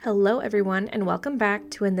Hello, everyone, and welcome back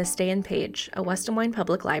to In This Day and Page, a West Des Moines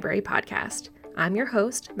Public Library podcast. I'm your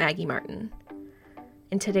host, Maggie Martin.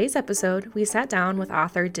 In today's episode, we sat down with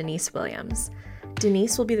author Denise Williams.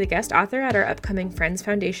 Denise will be the guest author at our upcoming Friends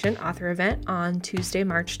Foundation author event on Tuesday,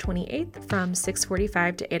 March 28th from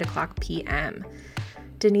 6:45 to 8 o'clock p.m.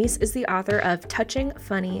 Denise is the author of touching,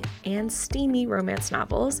 funny, and steamy romance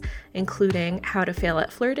novels, including How to Fail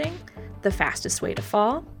at Flirting, The Fastest Way to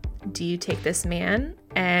Fall, Do You Take This Man,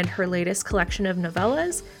 and her latest collection of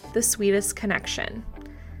novellas, The Sweetest Connection.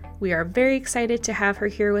 We are very excited to have her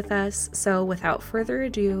here with us, so without further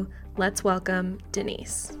ado, let's welcome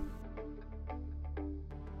Denise.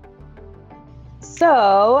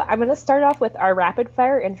 So I'm going to start off with our rapid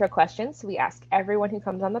fire intro questions. We ask everyone who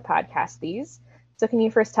comes on the podcast these. So can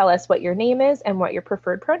you first tell us what your name is and what your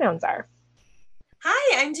preferred pronouns are?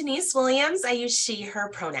 Hi, I'm Denise Williams. I use she, her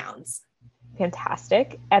pronouns.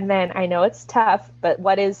 Fantastic. And then I know it's tough, but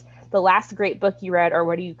what is the last great book you read, or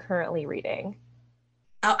what are you currently reading?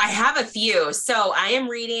 Oh, I have a few. So I am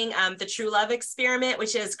reading The True Love Experiment,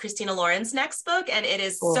 which is Christina Lauren's next book, and it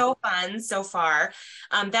is so fun so far.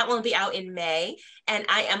 That will be out in May. And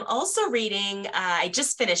I am also reading, I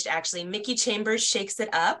just finished actually, Mickey Chambers Shakes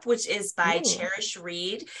It Up, which is by Cherish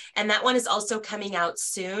Reed. And that one is also coming out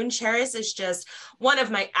soon. Cherish is just one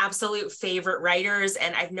of my absolute favorite writers,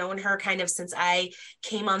 and I've known her kind of since I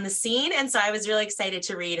came on the scene. And so I was really excited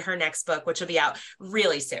to read her next book, which will be out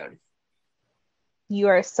really soon. You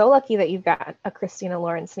are so lucky that you've got a Christina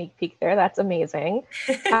Lauren sneak peek there. That's amazing.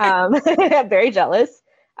 I'm very jealous.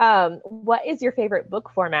 What is your favorite book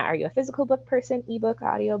format? Are you a physical book person, ebook,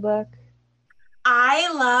 audiobook? I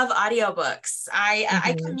love audiobooks.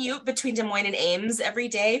 I commute between Des Moines and Ames every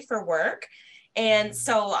day for work. And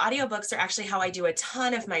so audiobooks are actually how I do a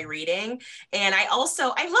ton of my reading. And I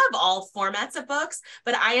love all formats of books,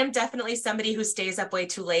 but I am definitely somebody who stays up way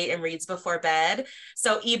too late and reads before bed.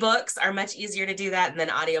 So ebooks are much easier to do that than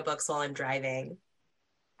audiobooks while I'm driving.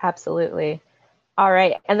 Absolutely. All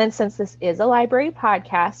right. And then since this is a library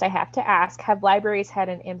podcast, I have to ask, have libraries had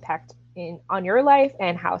an impact on your life,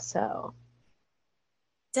 and how so?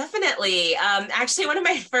 Definitely. Actually, one of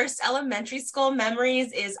my first elementary school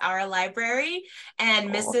memories is our library, and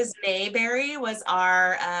Mrs. Mayberry was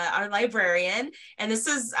our librarian. And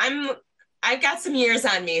I've got some years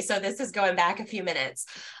on me, so this is going back a few minutes.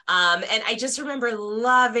 And I just remember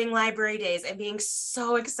loving library days and being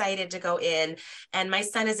so excited to go in. And my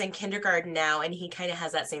son is in kindergarten now, and he kind of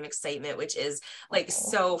has that same excitement, which is like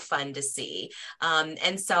so fun to see.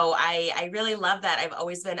 And so I really love that. I've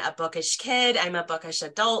always been a bookish kid. I'm a bookish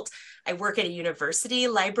adult. I work at a university.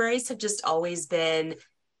 Libraries have just always been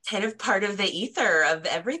kind of part of the ether of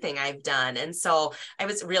everything I've done. And so I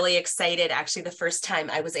was really excited, actually, the first time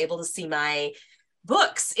I was able to see my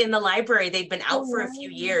books in the library. They'd been out for a few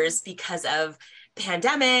years because of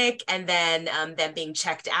pandemic and then them being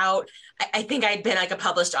checked out. I think I'd been like a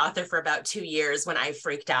published author for about 2 years when I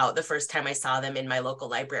freaked out the first time I saw them in my local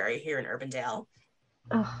library here in Urbandale.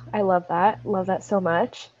 Oh, I love that. Love that so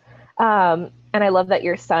much. And I love that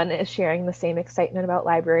your son is sharing the same excitement about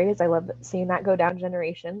libraries. I love seeing that go down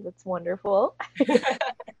generations. It's wonderful.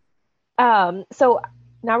 So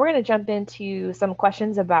now we're going to jump into some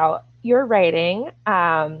questions about your writing.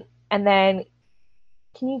 And then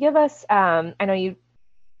can you give us, I know you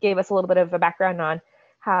gave us a little bit of a background on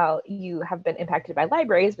how you have been impacted by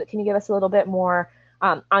libraries, but can you give us a little bit more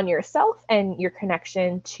on yourself and your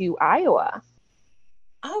connection to Iowa?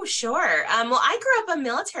 Oh, sure. Well, I grew up a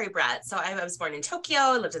military brat. So I was born in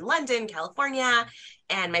Tokyo, lived in London, California,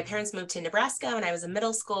 and my parents moved to Nebraska when I was in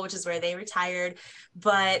middle school, which is where they retired.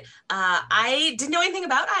 But I didn't know anything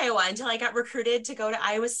about Iowa until I got recruited to go to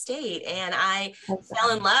Iowa State. And I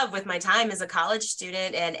fell in love with my time as a college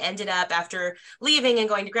student and ended up, after leaving and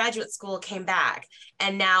going to graduate school, came back.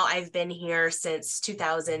 And now I've been here since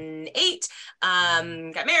 2008,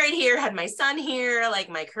 got married here, had my son here, like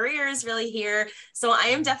my career is really here. So I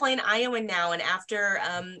am definitely an Iowan now. And after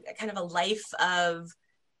kind of a life of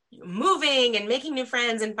moving and making new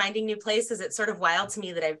friends and finding new places, it's sort of wild to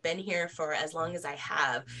me that I've been here for as long as I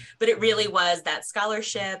have. But it really was that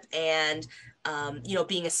scholarship and,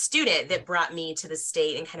 being a student that brought me to the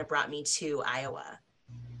state and kind of brought me to Iowa.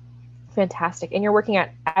 Fantastic. And you're working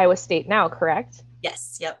at Iowa State now, correct?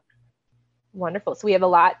 Yes. Yep. Wonderful. So we have a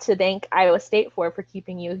lot to thank Iowa State for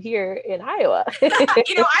keeping you here in Iowa.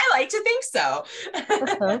 I like to think so.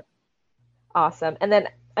 Awesome. And then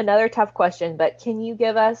another tough question, but can you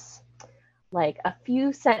give us like a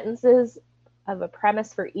few sentences of a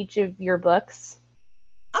premise for each of your books?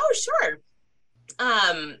 Oh, sure.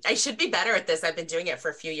 I should be better at this. I've been doing it for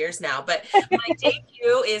a few years now, but my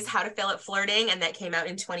debut is How to Fail at Flirting, and that came out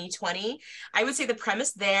in 2020. I would say the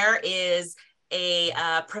premise there is a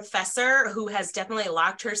professor who has definitely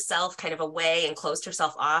locked herself kind of away and closed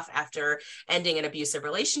herself off after ending an abusive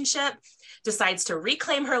relationship, decides to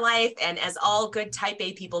reclaim her life, and as all good type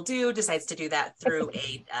A people do, decides to do that through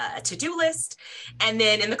a to-do list. And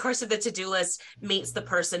then in the course of the to-do list, meets the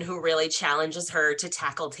person who really challenges her to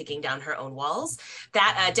tackle taking down her own walls.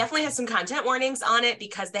 That definitely has some content warnings on it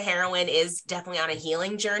because the heroine is definitely on a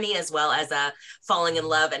healing journey as well as a falling in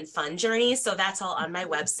love and fun journey. So that's all on my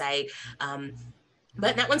website.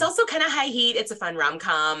 But that one's also kind of high heat. It's a fun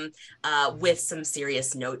rom-com with some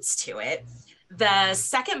serious notes to it. The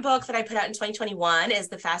second book that I put out in 2021 is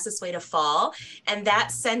The Fastest Way to Fall, and that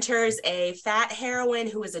centers a fat heroine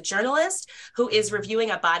who is a journalist who is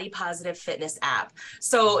reviewing a body positive fitness app.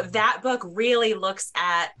 So that book really looks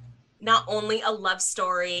at not only a love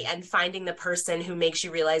story and finding the person who makes you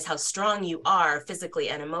realize how strong you are physically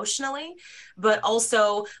and emotionally, but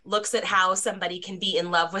also looks at how somebody can be in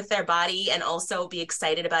love with their body and also be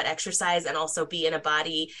excited about exercise and also be in a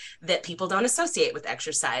body that people don't associate with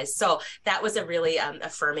exercise. So that was a really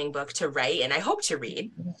affirming book to write, and I hope to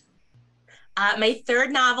read. My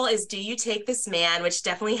third novel is Do You Take This Man, which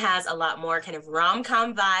definitely has a lot more kind of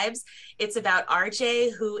rom-com vibes. It's about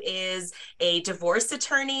RJ, who is a divorce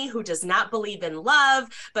attorney who does not believe in love,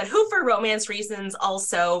 but who for romance reasons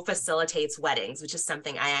also facilitates weddings, which is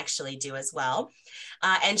something I actually do as well.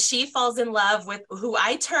 And she falls in love with who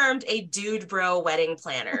I termed a dude bro wedding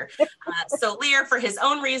planner. So Lear, for his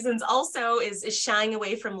own reasons, also is shying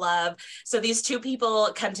away from love. So these two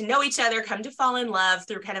people come to know each other, come to fall in love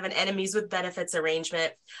through kind of an enemies with benefits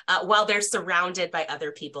arrangement while they're surrounded by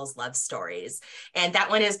other people's love stories. And that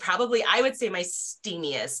one is probably, I would say, my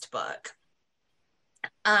steamiest book.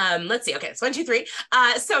 Let's see. Okay, it's 1, 2, 3.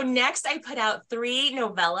 So next I put out 3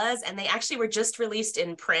 novellas, and they actually were just released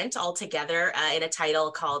in print all together in a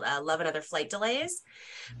title called Love and Other Flight Delays.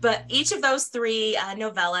 But each of those 3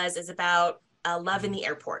 novellas is about love in the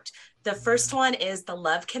airport. The first one is The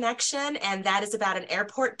Love Connection, and that is about an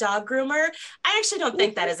airport dog groomer. I actually don't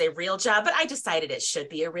think that is a real job, but I decided it should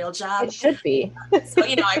be a real job. It should be. So,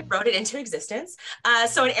 I wrote it into existence.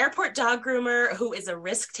 So an airport dog groomer who is a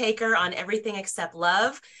risk taker on everything except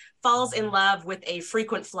love falls in love with a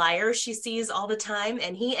frequent flyer she sees all the time,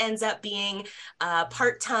 and he ends up being a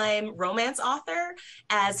part-time romance author,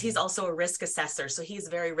 as he's also a risk assessor, so he's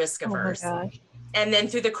very risk averse. Oh my gosh. And then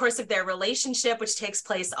through the course of their relationship, which takes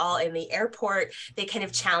place all in the airport, they kind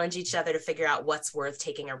of challenge each other to figure out what's worth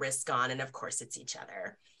taking a risk on. And of course, it's each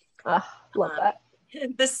other. Love that.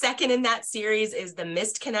 The second in that series is The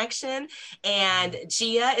Missed Connection, and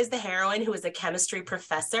Gia is the heroine who is a chemistry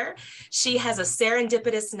professor. She has a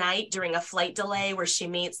serendipitous night during a flight delay where she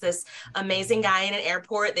meets this amazing guy in an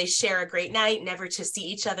airport. They share a great night, never to see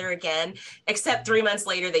each other again, except 3 months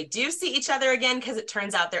later they do see each other again because it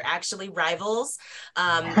turns out they're actually rivals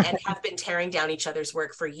and have been tearing down each other's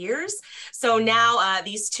work for years. So now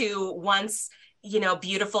these two once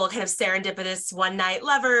beautiful kind of serendipitous one night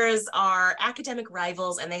lovers are academic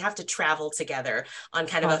rivals, and they have to travel together on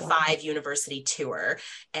kind of a 5 university tour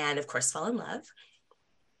and of course fall in love.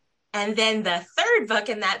 And then the third book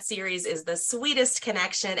in that series is The Sweetest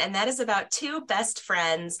Connection, and that is about 2 best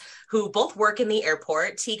friends who both work in the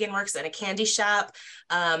airport. Tegan works in a candy shop,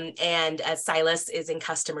 and Silas is in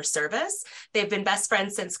customer service. They've been best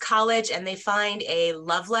friends since college, and they find a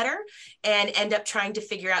love letter and end up trying to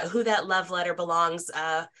figure out who that love letter belongs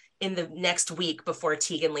in the next week before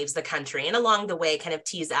Tegan leaves the country, and along the way kind of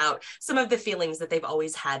tease out some of the feelings that they've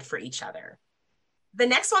always had for each other. The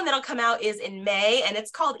next one that'll come out is in May, and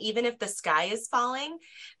it's called Even If the Sky is Falling.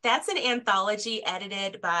 That's an anthology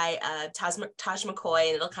edited by Taj McCoy,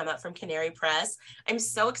 and it'll come out from Canary Press. I'm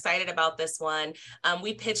so excited about this one.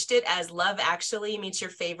 We pitched it as Love Actually meets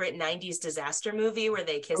your favorite 90s disaster movie where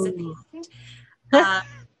they kiss at the end.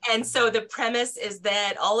 And so the premise is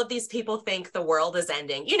that all of these people think the world is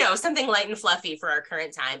ending, something light and fluffy for our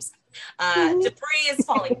current times. Debris is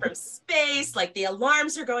falling from space, like the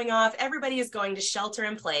alarms are going off, everybody is going to shelter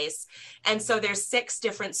in place. And so there's 6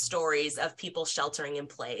 different stories of people sheltering in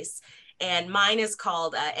place. And mine is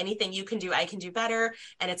called Anything You Can Do, I Can Do Better.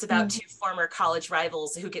 And it's about 2 former college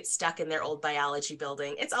rivals who get stuck in their old biology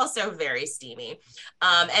building. It's also very steamy.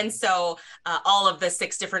 And so all of the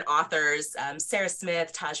 6 different authors, Sarah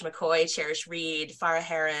Smith, Taj McCoy, Cherish Reed, Farah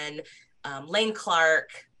Heron, Lane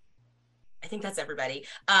Clark, I think that's everybody,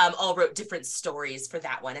 all wrote different stories for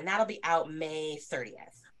that one. And that'll be out May 30th.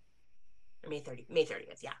 May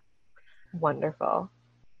 30th, yeah. Wonderful.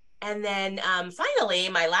 And then finally,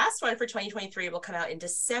 my last one for 2023 will come out in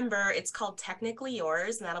December. It's called Technically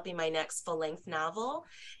Yours, and that'll be my next full-length novel.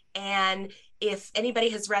 And if anybody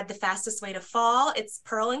has read The Fastest Way to Fall, it's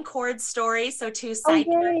Pearl and Cord's story. So two side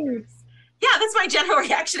characters. Yeah, that's my general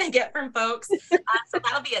reaction I get from folks. So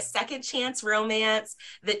that'll be a second chance romance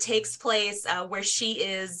that takes place where she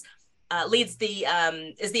is is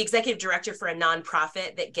the executive director for a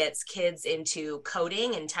nonprofit that gets kids into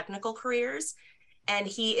coding and technical careers. And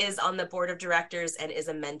he is on the board of directors and is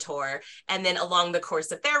a mentor. And then along the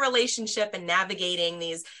course of their relationship and navigating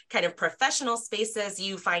these kind of professional spaces,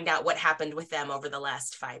 you find out what happened with them over the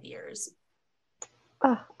last 5 years.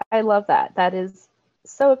 Oh, I love that. That is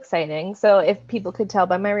so exciting. So if people could tell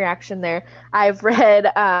by my reaction there, I've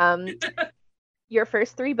read your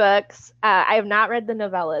first 3 books. I have not read the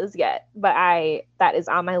novellas yet, but that is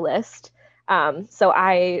on my list. So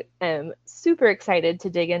I am super excited to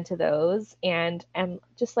dig into those, and am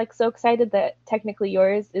just like so excited that Technically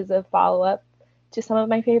Yours is a follow-up to some of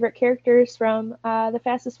my favorite characters from The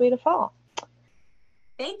Fastest Way to Fall.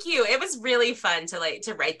 Thank you. It was really fun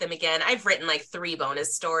to write them again. I've written like 3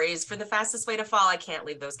 bonus stories for The Fastest Way to Fall. I can't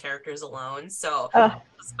leave those characters alone. So it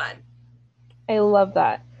was fun. I love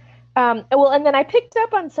that. Well, and then I picked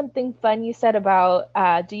up on something fun you said about,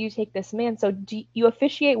 do you take this man? So do you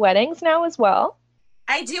officiate weddings now as well?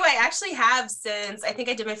 I do. I actually have since, I think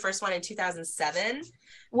I did my first one in 2007.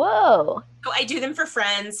 Whoa. So I do them for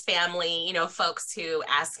friends, family, folks who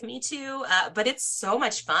ask me to, but it's so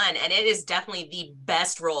much fun. And it is definitely the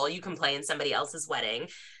best role you can play in somebody else's wedding.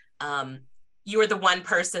 You are the one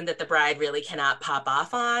person that the bride really cannot pop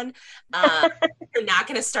off on. They're not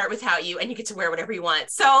going to start without you, and you get to wear whatever you want.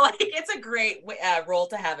 So it's a great role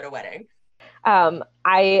to have at a wedding. I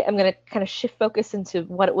am going to kind of shift focus into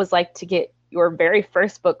what it was like to get your very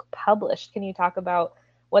first book published. Can you talk about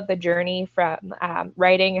what the journey from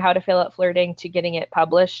writing How to Fail at Flirting to getting it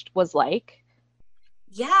published was like?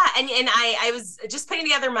 Yeah, and I was just putting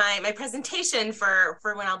together my presentation for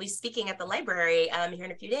when I'll be speaking at the library here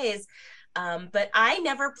in a few days. But I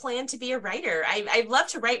never planned to be a writer. I've loved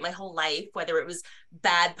to write my whole life, whether it was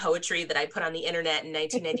bad poetry that I put on the internet in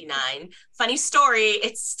 1999. Funny story,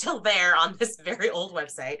 it's still there on this very old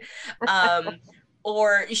website.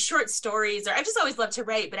 Or short stories, or I've just always loved to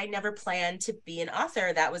write, but I never planned to be an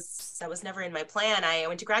author. That was never in my plan. I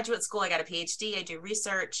went to graduate school, I got a PhD, I do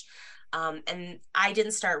research. And I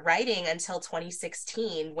didn't start writing until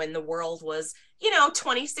 2016 when the world was,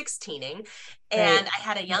 2016ing. And I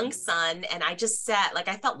had a young son, and I just sat,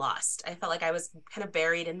 I felt lost. I felt like I was kind of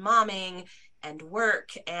buried in momming and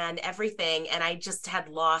work and everything. And I just had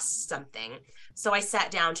lost something. So I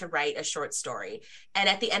sat down to write a short story. And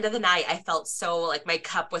at the end of the night, I felt so like my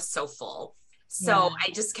cup was so full. So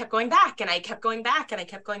I just kept going back, and I kept going back, and I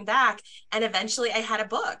kept going back. And eventually I had a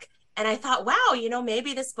book. And I thought, wow,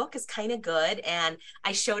 maybe this book is kind of good. And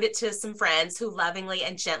I showed it to some friends who lovingly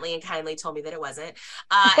and gently and kindly told me that it wasn't.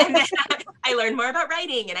 And then I learned more about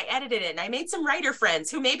writing, and I edited it. And I made some writer friends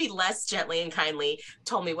who maybe less gently and kindly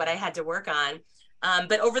told me what I had to work on.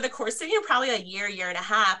 But over the course of, probably a year and a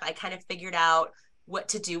half, I kind of figured out what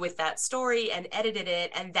to do with that story and edited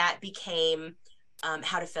it. And that became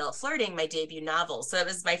How to Fail at Flirting, my debut novel. So it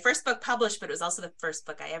was my first book published, but it was also the first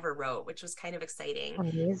book I ever wrote, which was kind of exciting.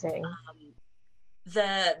 Amazing.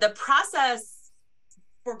 The process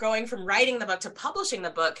for going from writing the book to publishing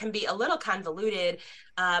the book can be a little convoluted,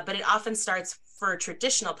 but it often starts for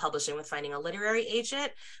traditional publishing with finding a literary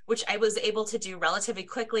agent, which I was able to do relatively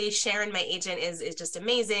quickly. Sharon, my agent, is just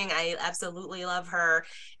amazing. I absolutely love her.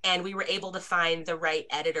 And we were able to find the right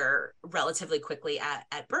editor relatively quickly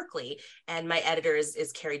at Berkeley. And my editor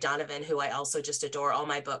is Carrie Donovan, who I also just adore. All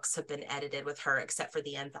my books have been edited with her, except for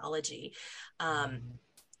the anthology.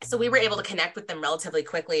 So we were able to connect with them relatively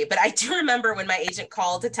quickly. But I do remember when my agent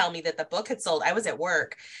called to tell me that the book had sold, I was at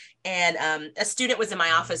work, and a student was in my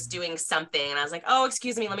office doing something. And I was like, oh,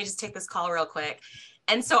 excuse me, let me just take this call real quick.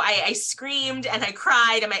 And so I screamed and I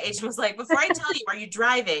cried, and my agent was like, before I tell you, are you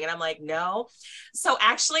driving? And I'm like, no. So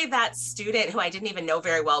actually that student, who I didn't even know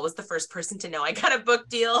very well, was the first person to know I got a book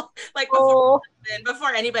deal,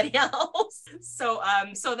 before anybody else. So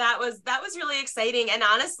that was really exciting. And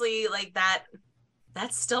honestly,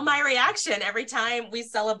 that's still my reaction every time we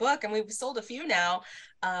sell a book, and we've sold a few now.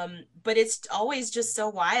 But it's always just so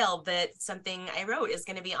wild that something I wrote is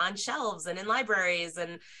going to be on shelves and in libraries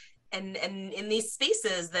and in these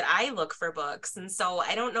spaces that I look for books. And so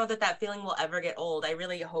I don't know that feeling will ever get old. I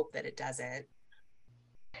really hope that it doesn't.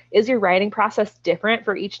 Is your writing process different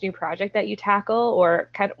for each new project that you tackle, or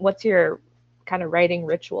what's your kind of writing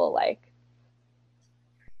ritual like?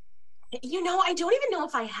 I don't even know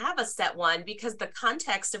if I have a set one because the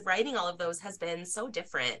context of writing all of those has been so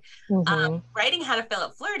different. Writing How to Fail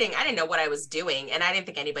at Flirting, I didn't know what I was doing, and I didn't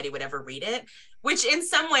think anybody would ever read it, which in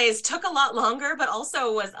some ways took a lot longer, but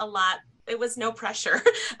also was a lot. It was no pressure.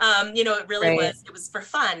 It really was. It was for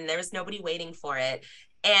fun. There was nobody waiting for it.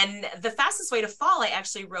 And The Fastest Way to Fall, I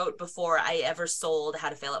actually wrote before I ever sold How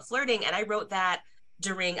to Fail at Flirting, and I wrote that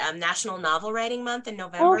during National Novel Writing Month in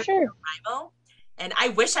November. Oh, sure. And I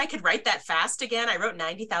wish I could write that fast again. I wrote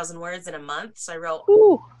 90,000 words in a month. So I wrote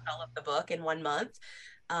all of the book in 1 month.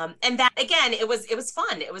 And that, again, it was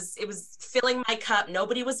fun. It was filling my cup.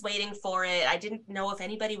 Nobody was waiting for it. I didn't know if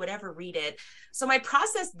anybody would ever read it. So my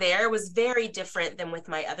process there was very different than with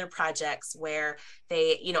my other projects where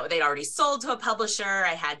they'd already sold to a publisher.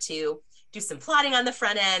 I had to do some plotting on the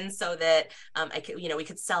front end so that I could, we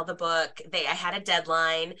could sell the book. I had a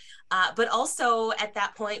deadline, but also at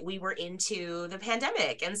that point we were into the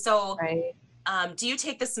pandemic. And so Do You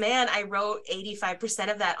Take This Man? I wrote 85%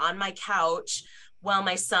 of that on my couch while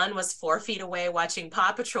my son was 4 feet away watching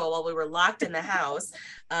Paw Patrol while we were locked in the house.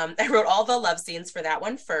 I wrote all the love scenes for that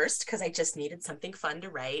one first because I just needed something fun to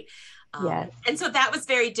write. And so that was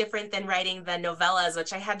very different than writing the novellas,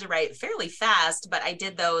 which I had to write fairly fast, but I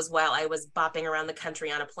did those while I was bopping around the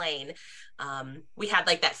country on a plane. We had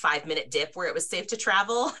like that 5-minute dip where it was safe to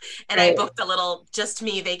travel. And I booked a little just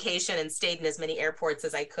me vacation and stayed in as many airports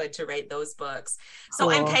as I could to write those books.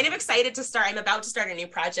 So I'm kind of excited to start. I'm about to start a new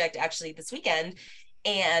project actually this weekend.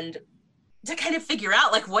 And to kind of figure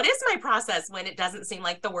out like, what is my process when it doesn't seem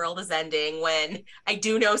like the world is ending, when I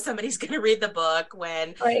do know somebody's going to read the book,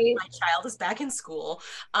 when my child is back in school,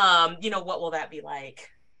 what will that be like?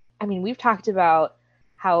 I mean, we've talked about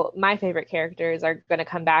how my favorite characters are going to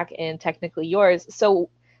come back in technically yours. So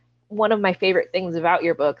one of my favorite things about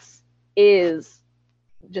your books is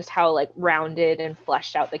just how like rounded and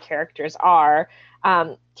fleshed out the characters are.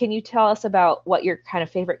 Can you tell us about what your kind of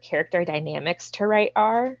favorite character dynamics to write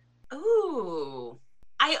are? Ooh,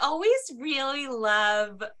 I always really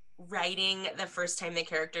love writing the first time the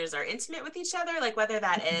characters are intimate with each other, like whether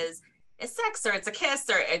that is a sex or it's a kiss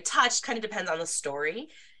or a touch, kind of depends on the story.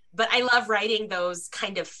 But I love writing those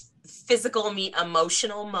kind of physical meet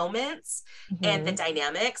emotional moments and the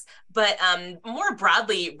dynamics. But more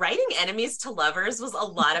broadly, writing enemies to lovers was a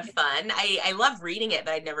lot of fun. I love reading it,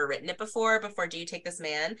 but I'd never written it before Do You Take This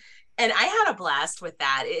Man? And I had a blast with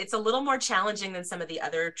that. It's a little more challenging than some of the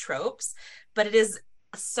other tropes, but it is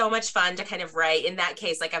so much fun to kind of write, in that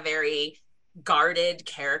case, like a very guarded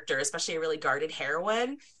character, especially a really guarded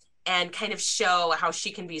heroine, and kind of show how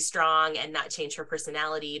she can be strong and not change her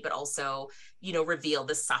personality, but also, reveal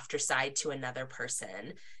the softer side to another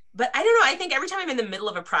person. But I don't know, I think every time I'm in the middle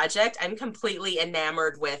of a project, I'm completely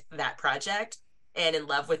enamored with that project and in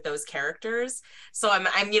love with those characters. So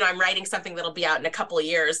I'm writing something that'll be out in a couple of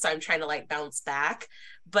years. So I'm trying to like bounce back.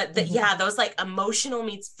 But those like emotional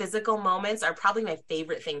meets physical moments are probably my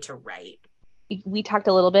favorite thing to write. We talked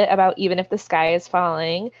a little bit about Even If the Sky Is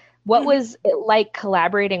Falling. What was it like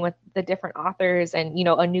collaborating with the different authors and,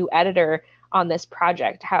 a new editor on this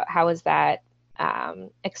project? How was that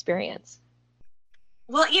experience?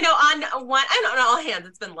 Well, on all hands,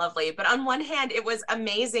 it's been lovely. But on one hand, it was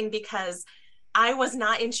amazing because I was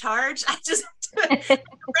not in charge. I just had to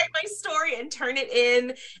write my story and turn it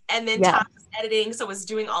in, and then Tom was editing, so was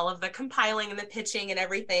doing all of the compiling and the pitching and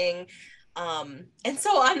everything. And so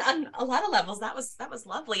on a lot of levels, that was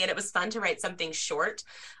lovely, and it was fun to write something short.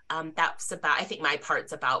 That's about, I think my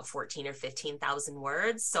part's about 14 or 15,000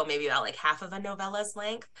 words, so maybe about like half of a novella's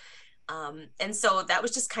length. And so that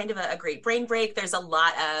was just kind of a great brain break. There's a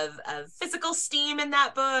lot of physical steam in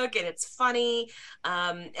that book, and it's funny.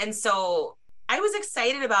 And so I was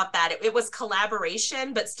excited about that. It was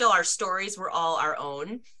collaboration, but still our stories were all our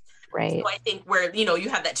own. Right. So I think where, you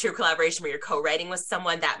have that true collaboration where you're co-writing with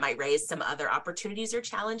someone, that might raise some other opportunities or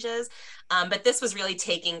challenges. But this was really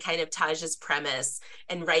taking kind of Taj's premise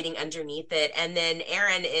and writing underneath it. And then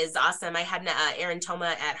Erin is awesome. I had Erin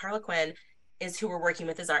Toma at Harlequin is who we're working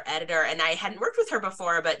with as our editor. And I hadn't worked with her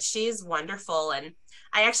before, but she's wonderful. And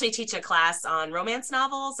I actually teach a class on romance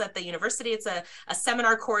novels at the university. It's a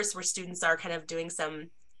seminar course where students are kind of doing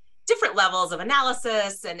some different levels of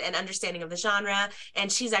analysis and understanding of the genre.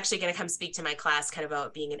 And she's actually going to come speak to my class kind of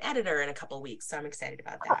about being an editor in a couple of weeks. So I'm excited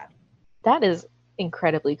about that. That is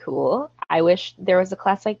incredibly cool. I wish there was a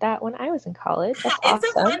class like that when I was in college. That's awesome.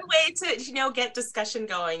 It's a fun way to, get discussion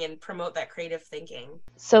going and promote that creative thinking.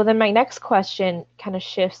 So then my next question kind of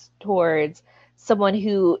shifts towards someone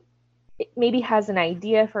who maybe has an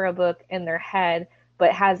idea for a book in their head,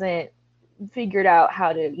 but hasn't figured out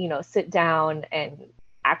how to, sit down and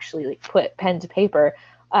actually like put pen to paper.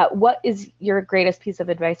 What is your greatest piece of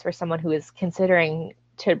advice for someone who is considering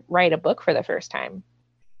to write a book for the first time?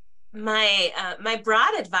 My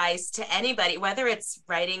broad advice to anybody, whether it's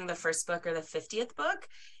writing the first book or the 50th book,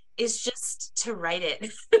 is just to write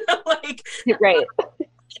it. Like, Right.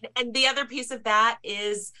 and the other piece of that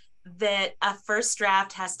is that a first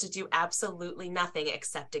draft has to do absolutely nothing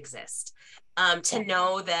except exist. To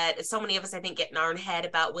know that so many of us, I think, get in our own head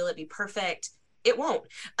about, will it be perfect? It won't.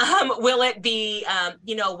 Will it be,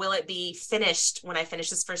 will it be finished when I finish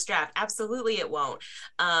this first draft? Absolutely, it won't.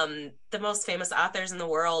 The most famous authors in the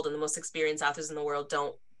world and the most experienced authors in the world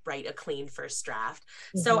don't write a clean first draft.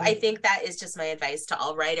 So I think that is just my advice to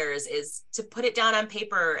all writers, is to put it down on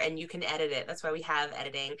paper and you can edit it. That's why we have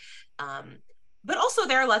editing. But also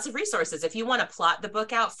there are lots of resources. If you want to plot the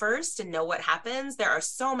book out first and know what happens, there are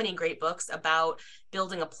so many great books about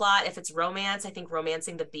building a plot. If it's romance, I think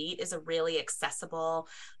Romancing the Beat is a really accessible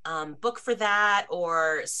book for that,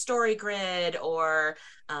 or Story Grid, or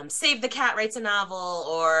Save the Cat Writes a Novel,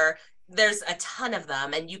 or there's a ton of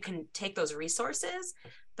them, and you can take those resources.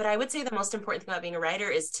 But I would say the most important thing about being a writer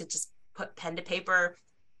is to just put pen to paper,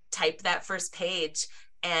 type that first page,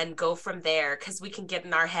 and go from there, because we can get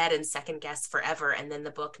in our head and second guess forever, and then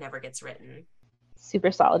the book never gets written.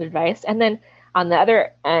 Super solid advice. And then on the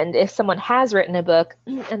other end, if someone has written a book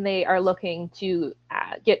and they are looking to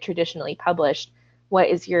get traditionally published, what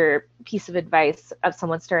is your piece of advice of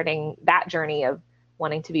someone starting that journey of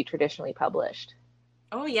wanting to be traditionally published?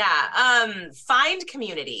 Oh yeah, find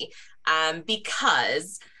community,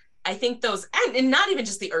 because I think those, and not even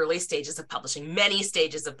just the early stages of publishing, many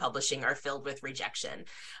stages of publishing are filled with rejection.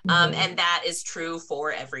 And that is true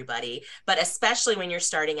for everybody, but especially when you're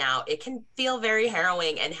starting out, it can feel very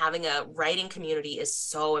harrowing, and having a writing community is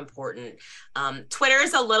so important. Twitter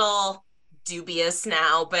is a little dubious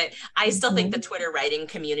now, but I still think the Twitter writing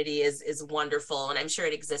community is wonderful, and I'm sure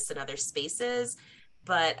it exists in other spaces.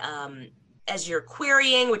 But as you're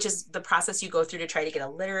querying, which is the process you go through to try to get a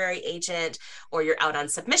literary agent, or you're out on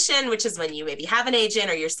submission, which is when you maybe have an agent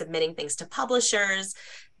or you're submitting things to publishers,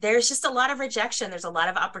 there's just a lot of rejection. There's a lot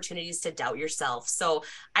of opportunities to doubt yourself. So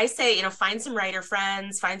I say, find some writer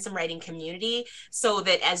friends, find some writing community, so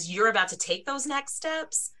that as you're about to take those next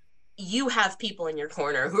steps, you have people in your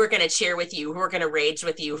corner who are going to cheer with you, who are going to rage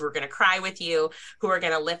with you, who are going to cry with you, who are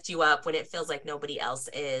going to lift you up when it feels like nobody else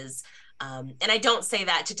is. And I don't say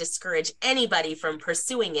that to discourage anybody from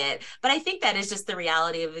pursuing it, but I think that is just the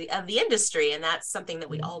reality of the industry, and that's something that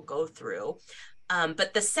we all go through.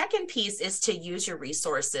 But the second piece is to use your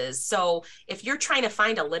resources. So if you're trying to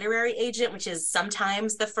find a literary agent, which is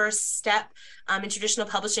sometimes the first step in traditional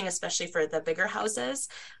publishing, especially for the bigger houses,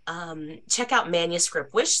 check out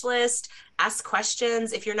Manuscript Wishlist, ask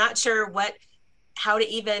questions. If you're not sure how to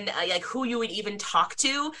even who you would even talk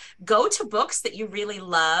to, go to books that you really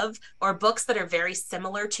love, or books that are very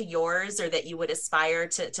similar to yours, or that you would aspire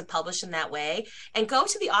to publish in that way, and go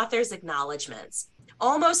to the author's acknowledgments.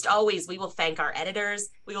 Almost always we will thank our editors,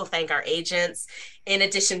 we will thank our agents, in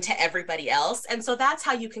addition to everybody else. And so that's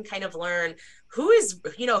how you can kind of learn who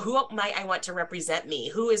might I want to represent me,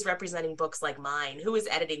 who is representing books like mine, who is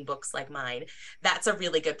editing books like mine. That's a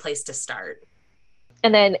really good place to start.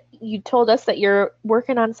 And then you told us that you're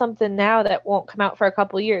working on something now that won't come out for a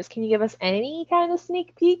couple of years. Can you give us any kind of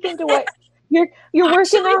sneak peek into what you're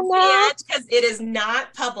working on now? Because it is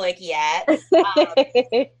not public yet,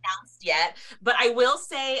 announced yet. But I will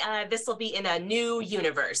say this will be in a new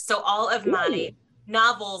universe. So all of my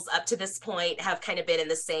novels up to this point have kind of been in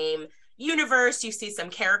the same universe. You see some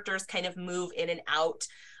characters kind of move in and out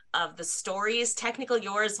of the stories. Technically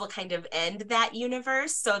Yours will kind of end that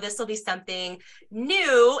universe, so this will be something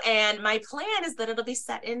new, and my plan is that it'll be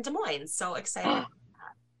set in Des Moines. So excited.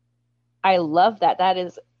 I love that. That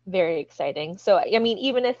is very exciting. So I mean,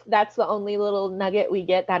 even if that's the only little nugget we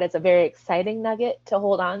get, that is a very exciting nugget to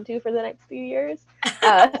hold on to for the next few years.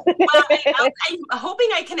 Well, I'm hoping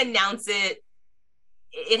I can announce it.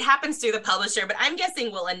 It happens through the publisher, but I'm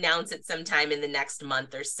guessing we'll announce it sometime in the next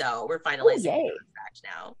month or so. We're finalizing the contract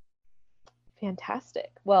now.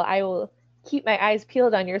 Fantastic. Well, I will keep my eyes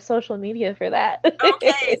peeled on your social media for that.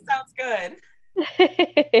 Okay, sounds good.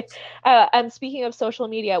 Speaking of social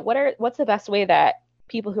media, what's the best way that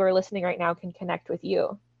people who are listening right now can connect with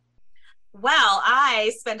you? Well,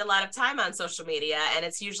 I spend a lot of time on social media, and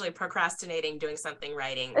it's usually procrastinating doing something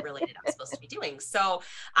writing related I'm supposed to be doing. So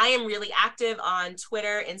I am really active on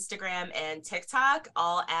Twitter, Instagram, and TikTok,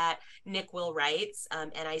 all at Nick Will Writes,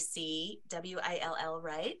 NICWILL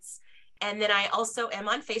Writes. And then I also am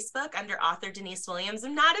on Facebook under author Denise Williams.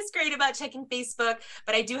 I'm not as great about checking Facebook,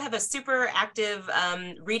 but I do have a super active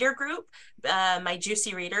reader group, my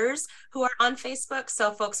Juicy Readers, who are on Facebook.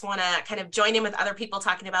 So folks want to kind of join in with other people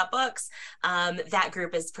talking about books. That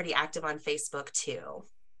group is pretty active on Facebook too.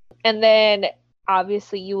 And then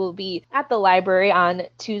obviously you will be at the library on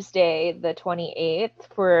Tuesday, the 28th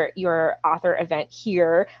for your author event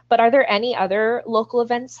here. But are there any other local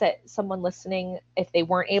events that someone listening, if they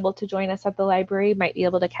weren't able to join us at the library, might be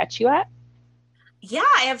able to catch you at? Yeah,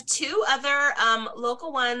 I have two other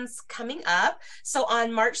local ones coming up. So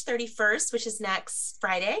on March 31st, which is next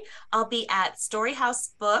Friday, I'll be at Story House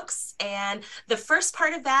Books. And the first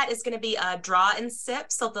part of that is going to be a draw and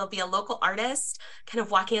sip. So there'll be a local artist kind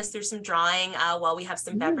of walking us through some drawing while we have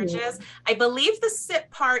some beverages. I believe the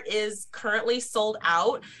sip part is currently sold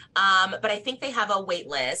out, but I think they have a wait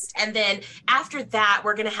list. And then after that,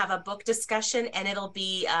 we're going to have a book discussion, and it'll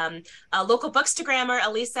be a local bookstagrammer,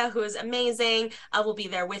 Elisa, who is amazing. Will be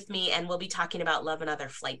there with me, and we'll be talking about Love and Other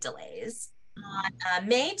Flight Delays. On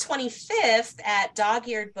May 25th at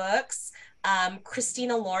Dog-Eared Books,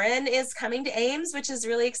 Christina Lauren is coming to Ames, which is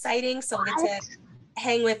really exciting. So we'll get to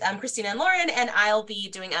hang with Christina and Lauren, and I'll be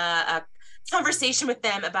doing a conversation with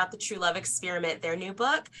them about the True Love Experiment, their new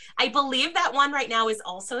book. I believe that one right now is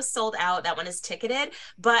also sold out. That one is ticketed,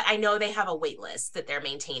 but I know they have a wait list that they're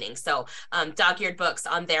maintaining. So Dog-Eared Books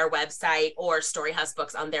on their website or Storyhouse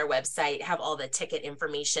Books on their website have all the ticket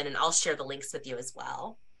information, and I'll share the links with you as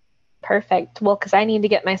well. Perfect. Well, because I need to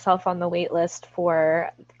get myself on the wait list for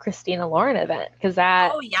the Christina Lauren event, because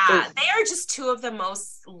that they are just two of the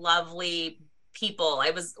most lovely people.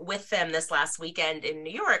 I was with them this last weekend in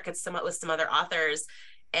New York with some other authors,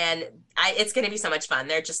 and it's going to be so much fun.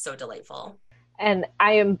 They're just so delightful. And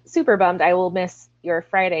I am super bummed I will miss your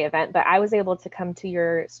Friday event, but I was able to come to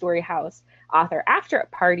your Story House author after a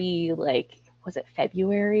party, was it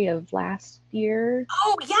February of last year?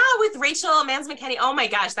 Oh yeah, with Rachel Mans-McKenney. Oh my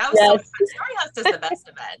gosh, that was so much fun. Story House does the best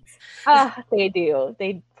events. They do.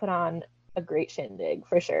 They put on a great shindig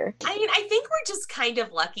for sure. I mean, I think we're just kind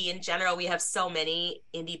of lucky in general. We have so many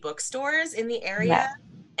indie bookstores in the area,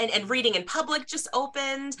 and Reading in Public just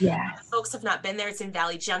opened. Yeah, folks have not been there. It's in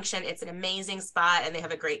Valley Junction. It's an amazing spot, and they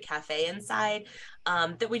have a great cafe inside.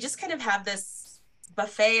 That we just kind of have this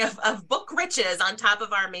buffet of book riches on top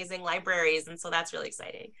of our amazing libraries, and so that's really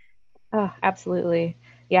exciting. Oh, absolutely.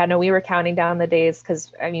 Yeah, no, we were counting down the days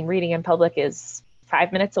because Reading in Public is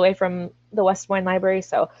 5 minutes away from the West Des Moines Library.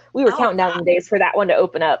 So we were counting down the days for that one to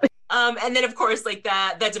open up. And then, of course, the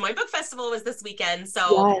Des Moines Book Festival was this weekend.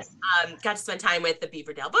 So got to spend time with the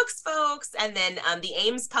Beaverdale Books folks. And then the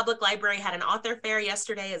Ames Public Library had an author fair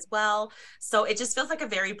yesterday as well. So it just feels like a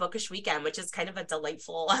very bookish weekend, which is kind of a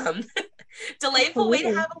delightful way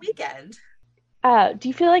to have a weekend. Do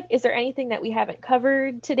you feel like, is there anything that we haven't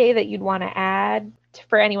covered today that you'd want to add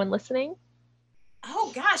for anyone listening?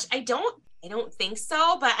 Oh, gosh, I don't think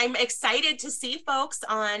so, but I'm excited to see folks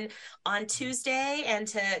on Tuesday and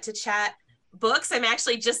to chat books. I'm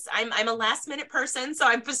actually I'm a last minute person, so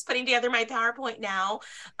I'm just putting together my PowerPoint now,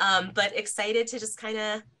 but excited to just kind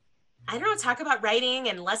of, talk about writing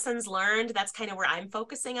and lessons learned. That's kind of where I'm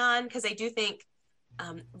focusing on, because I do think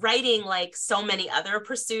writing, like so many other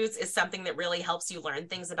pursuits, is something that really helps you learn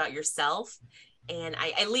things about yourself. And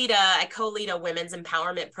I co-lead a women's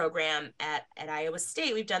empowerment program at Iowa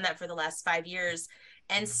State. We've done that for the last 5 years.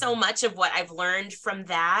 And so much of what I've learned from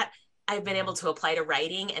that, I've been able to apply to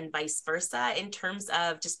writing, and vice versa, in terms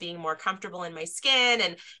of just being more comfortable in my skin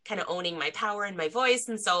and kind of owning my power and my voice.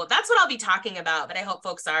 And so that's what I'll be talking about. But I hope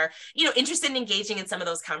folks are, interested in engaging in some of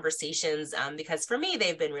those conversations, because for me,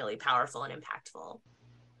 they've been really powerful and impactful.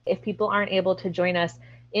 If people aren't able to join us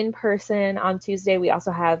in person on Tuesday, we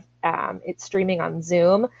also have it's streaming on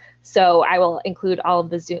Zoom. So I will include all of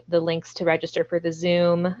the links to register for the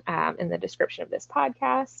Zoom in the description of this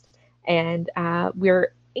podcast. And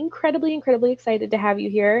we're incredibly excited to have you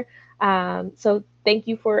here. So thank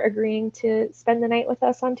you for agreeing to spend the night with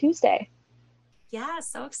us on Tuesday. Yeah,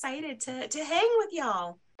 so excited to hang with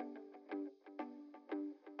y'all.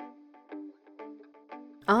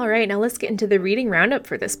 All right, now let's get into the reading roundup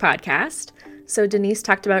for this podcast. So Denise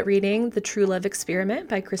talked about reading The True Love Experiment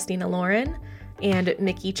by Christina Lauren, and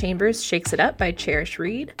Mickey Chambers' Shakes It Up by Cherish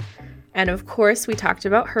Reed. And of course, we talked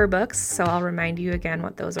about her books, so I'll remind you again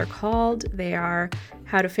what those are called. They are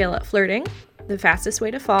How to Fail at Flirting, The Fastest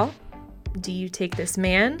Way to Fall, Do You Take This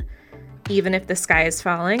Man, Even If the Sky is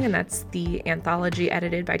Falling, and that's the anthology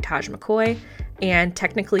edited by Taj McCoy, and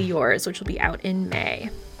Technically Yours, which will be out in May.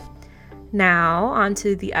 Now, on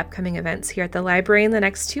to the upcoming events here at the library in the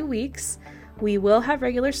next 2 weeks. We will have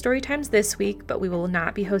regular story times this week, but we will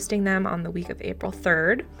not be hosting them on the week of April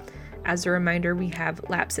 3rd. As a reminder, we have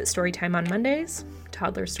Lapsit Storytime on Mondays,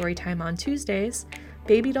 Toddler Storytime on Tuesdays,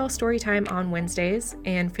 Baby Doll Storytime on Wednesdays,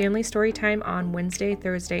 and Family Storytime on Wednesday,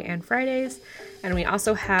 Thursday, and Fridays. And we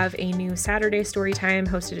also have a new Saturday Storytime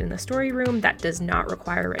hosted in the Story Room that does not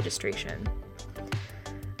require registration.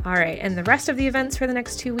 All right, and the rest of the events for the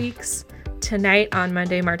next 2 weeks. Tonight on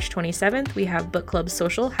Monday, March 27th, we have Book Club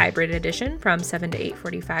Social Hybrid Edition from 7 to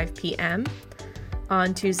 8:45 p.m.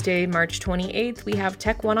 On Tuesday, March 28th, we have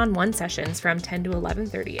Tech One-on-One sessions from 10 to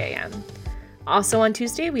 11:30 a.m. Also on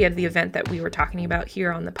Tuesday, we have the event that we were talking about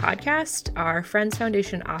here on the podcast, our Friends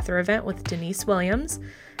Foundation author event with Denise Williams,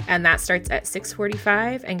 and that starts at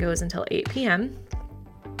 6:45 and goes until 8 p.m.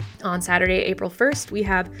 On Saturday, April 1st, we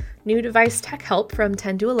have New Device Tech Help from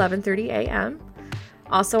 10 to 11:30 a.m.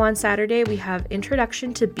 Also on Saturday, we have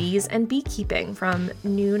Introduction to Bees and Beekeeping from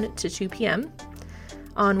noon to 2 p.m.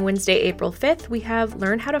 On Wednesday, April 5th, we have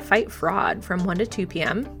Learn How to Fight Fraud from 1 to 2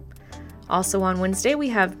 p.m. Also on Wednesday, we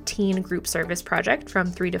have Teen Group Service Project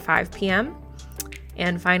from 3 to 5 p.m.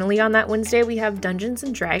 And finally on that Wednesday, we have Dungeons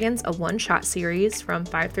 & Dragons, a one-shot series from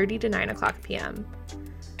 5:30 to 9 o'clock p.m.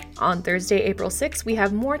 On Thursday, April 6th, we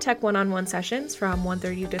have more Tech One-on-One sessions from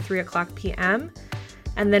 1:30 to 3 o'clock p.m.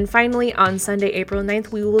 And then finally on Sunday, April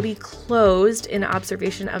 9th, we will be closed in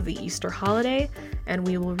observation of the Easter holiday, and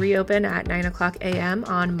we will reopen at 9 o'clock a.m.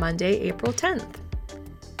 on Monday, April 10th.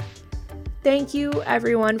 Thank you,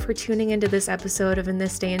 everyone, for tuning into this episode of In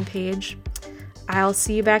This Day and Page. I'll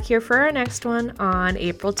see you back here for our next one on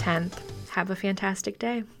April 10th. Have a fantastic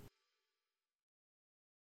day.